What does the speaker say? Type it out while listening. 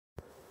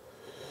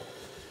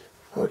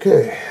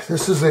Okay,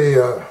 this is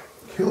a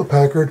Hewlett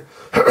Packard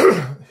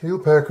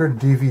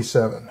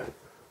dv7.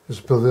 This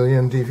is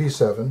Pavilion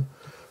dv7. I'm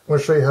going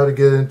to show you how to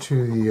get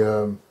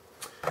into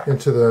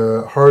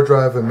the hard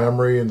drive and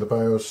memory and the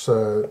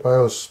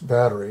BIOS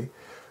battery.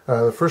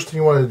 The first thing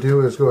you want to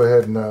do is go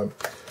ahead and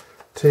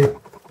take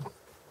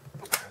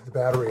the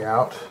battery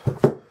out,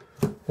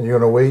 and you're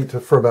going to wait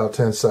for about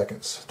 10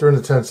 seconds. During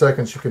the 10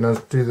 seconds, you can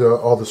undo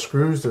all the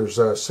screws.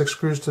 There's 6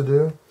 screws to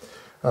do.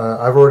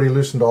 I've already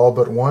loosened all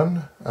but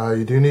one.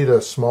 You do need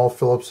a small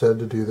Phillips head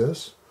to do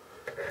this.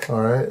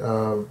 Alright,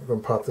 I'm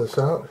going to pop this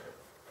out.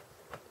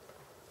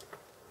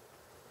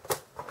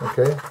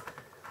 Okay,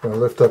 I'm going to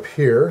lift up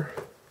here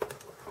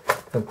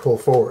and pull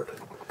forward.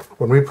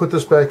 When we put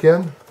this back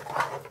in,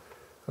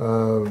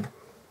 I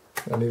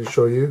need to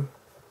show you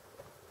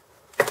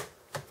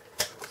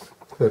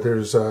that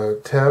there's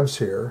tabs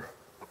here.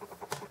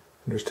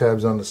 There's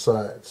tabs on the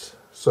sides.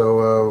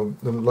 So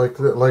like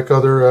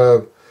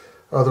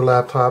other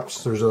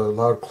laptops, there's a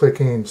lot of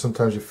clicking, and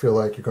sometimes you feel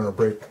like you're going to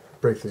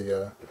break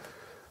the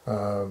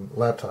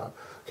laptop.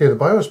 Okay, the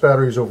BIOS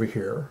battery is over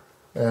here,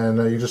 and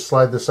you just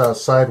slide this out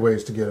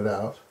sideways to get it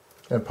out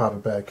and pop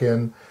it back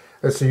in.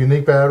 It's a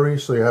unique battery,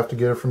 so you have to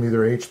get it from either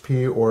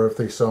HP or if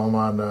they sell them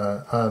on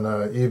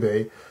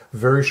eBay.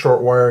 Very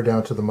short wire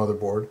down to the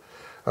motherboard.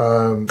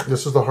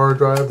 This is the hard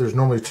drive. There's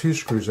normally 2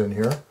 screws in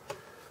here.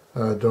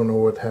 Don't know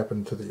what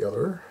happened to the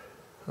other.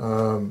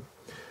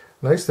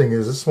 Nice thing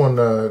is this one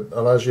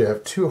allows you to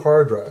have 2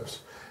 hard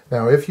drives.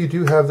 Now if you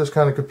do have this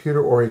kind of computer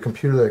or a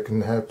computer that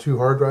can have 2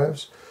 hard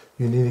drives,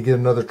 you need to get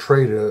another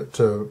tray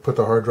to put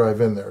the hard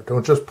drive in there.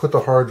 Don't just put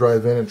the hard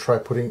drive in and try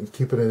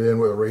keeping it in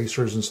with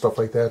erasers and stuff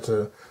like that.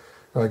 To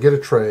get a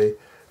tray,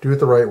 do it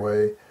the right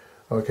way,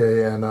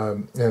 okay,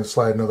 and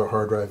slide another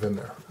hard drive in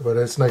there. But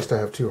it's nice to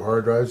have 2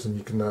 hard drives, and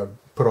you can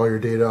put all your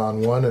data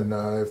on one, and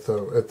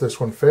if this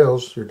one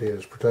fails, your data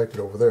is protected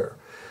over there.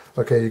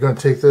 Okay, you're going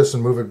to take this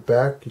and move it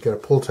back. You got a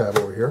pull tab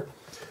over here.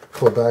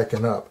 Pull it back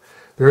and up.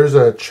 There's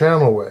a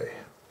channel way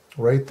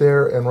right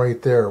there and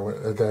right there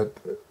that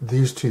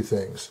these 2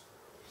 things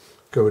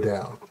go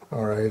down.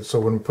 Alright, so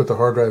when we put the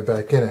hard drive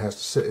back in, it has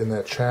to sit in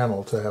that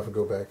channel to have it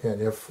go back in.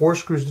 You have 4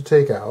 screws to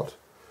take out,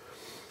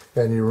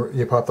 and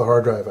you pop the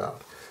hard drive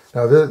out.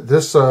 Now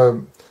this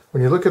when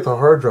you look at the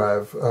hard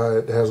drive,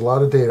 it has a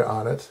lot of data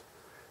on it.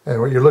 And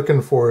what you're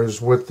looking for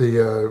is what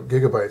the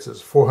gigabytes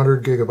is.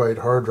 400 gigabyte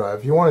hard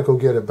drive. You want to go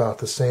get about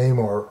the same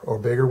or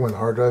bigger when the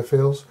hard drive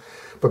fails.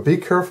 But be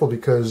careful,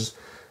 because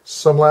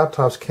some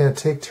laptops can't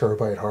take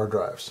terabyte hard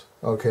drives.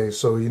 Okay,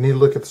 so you need to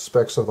look at the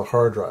specs of the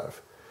hard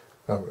drive,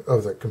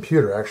 of the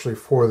computer actually,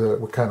 for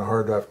what kind of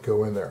hard drive can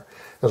go in there.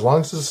 As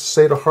long as it's a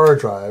SATA hard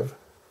drive,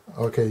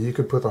 okay, you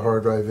could put the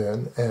hard drive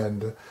in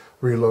and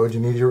reload. You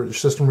need your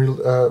system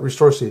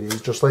restore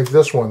CDs, just like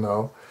this one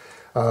though.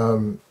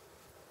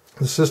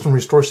 The system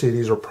restore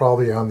CDs are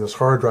probably on this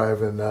hard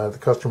drive, and the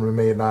customer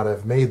may not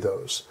have made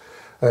those.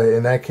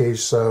 In that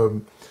case,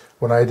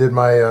 when I did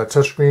my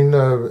touchscreen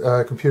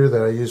computer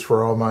that I use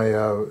for all my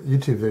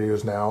YouTube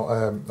videos now,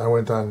 I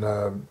went on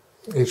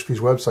HP's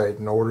website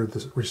and ordered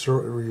the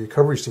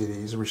recovery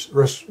CDs,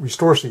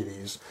 restore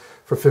CDs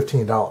for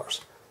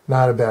 $15.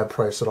 Not a bad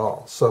price at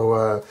all.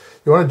 So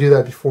you want to do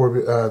that before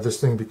this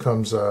thing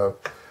becomes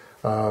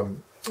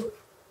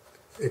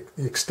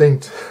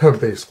extinct,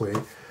 basically.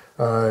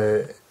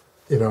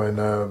 You know,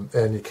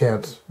 and you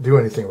can't do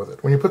anything with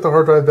it. When you put the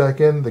hard drive back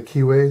in, the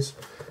keyways,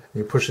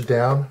 you push it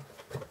down.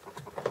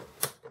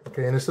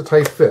 Okay, and it's a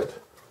tight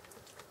fit.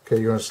 Okay,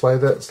 you're going to slide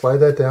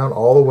that down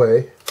all the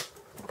way,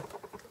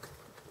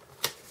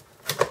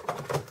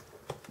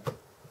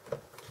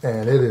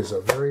 and it is a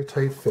very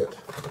tight fit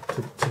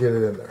to get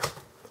it in there.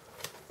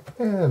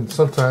 And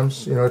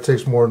sometimes, you know, it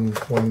takes more than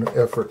one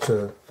effort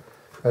to.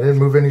 I didn't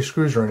move any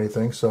screws or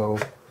anything, so.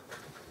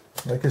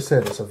 Like I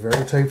said, it's a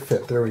very tight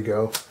fit. There we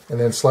go. And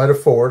then slide it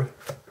forward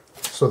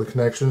so the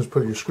connections,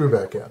 put your screw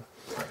back in.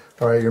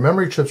 Alright, your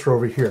memory chips are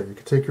over here. You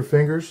can take your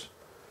fingers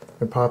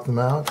and pop them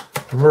out.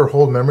 Remember,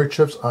 hold memory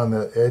chips on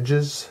the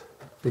edges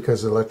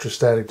because of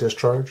electrostatic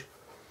discharge.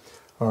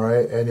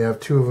 Alright, and you have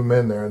 2 of them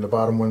in there, and the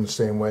bottom one the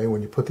same way.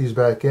 When you put these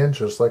back in,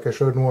 just like I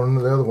showed in one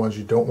of the other ones,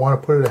 you don't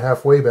want to put it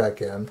halfway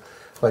back in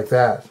like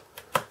that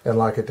and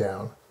lock it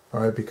down.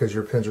 Alright, because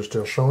your pins are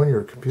still showing.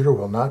 Your computer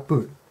will not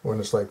boot when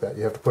it's like that.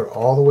 You have to put it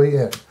all the way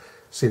in.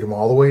 Seat them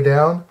all the way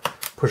down,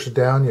 push it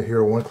down, you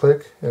hear one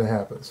click, and it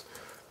happens.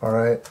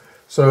 Alright,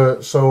 so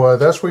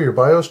that's where your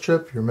BIOS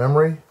chip, your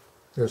memory,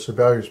 there's the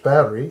BIOS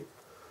battery,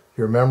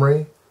 your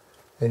memory,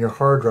 and your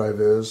hard drive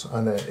is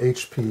on an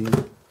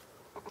HP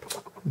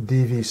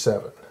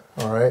dv7.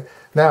 Alright,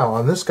 now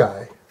on this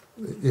guy,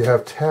 you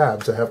have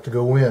tabs that have to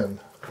go in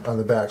on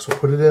the back. So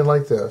put it in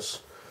like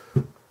this,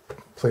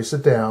 place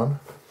it down,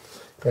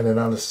 and then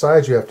on the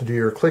sides you have to do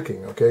your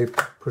clicking, okay?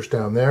 Push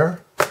down there,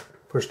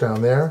 push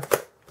down there,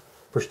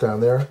 push down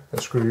there, and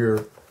screw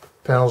your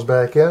panels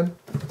back in.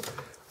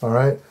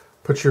 Alright,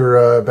 put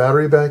your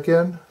battery back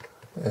in,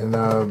 and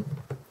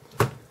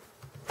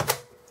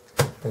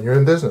you're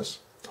in business.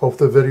 Hope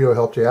the video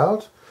helped you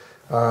out.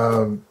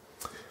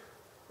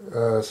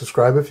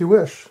 Subscribe if you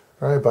wish.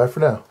 All right, bye for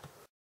now.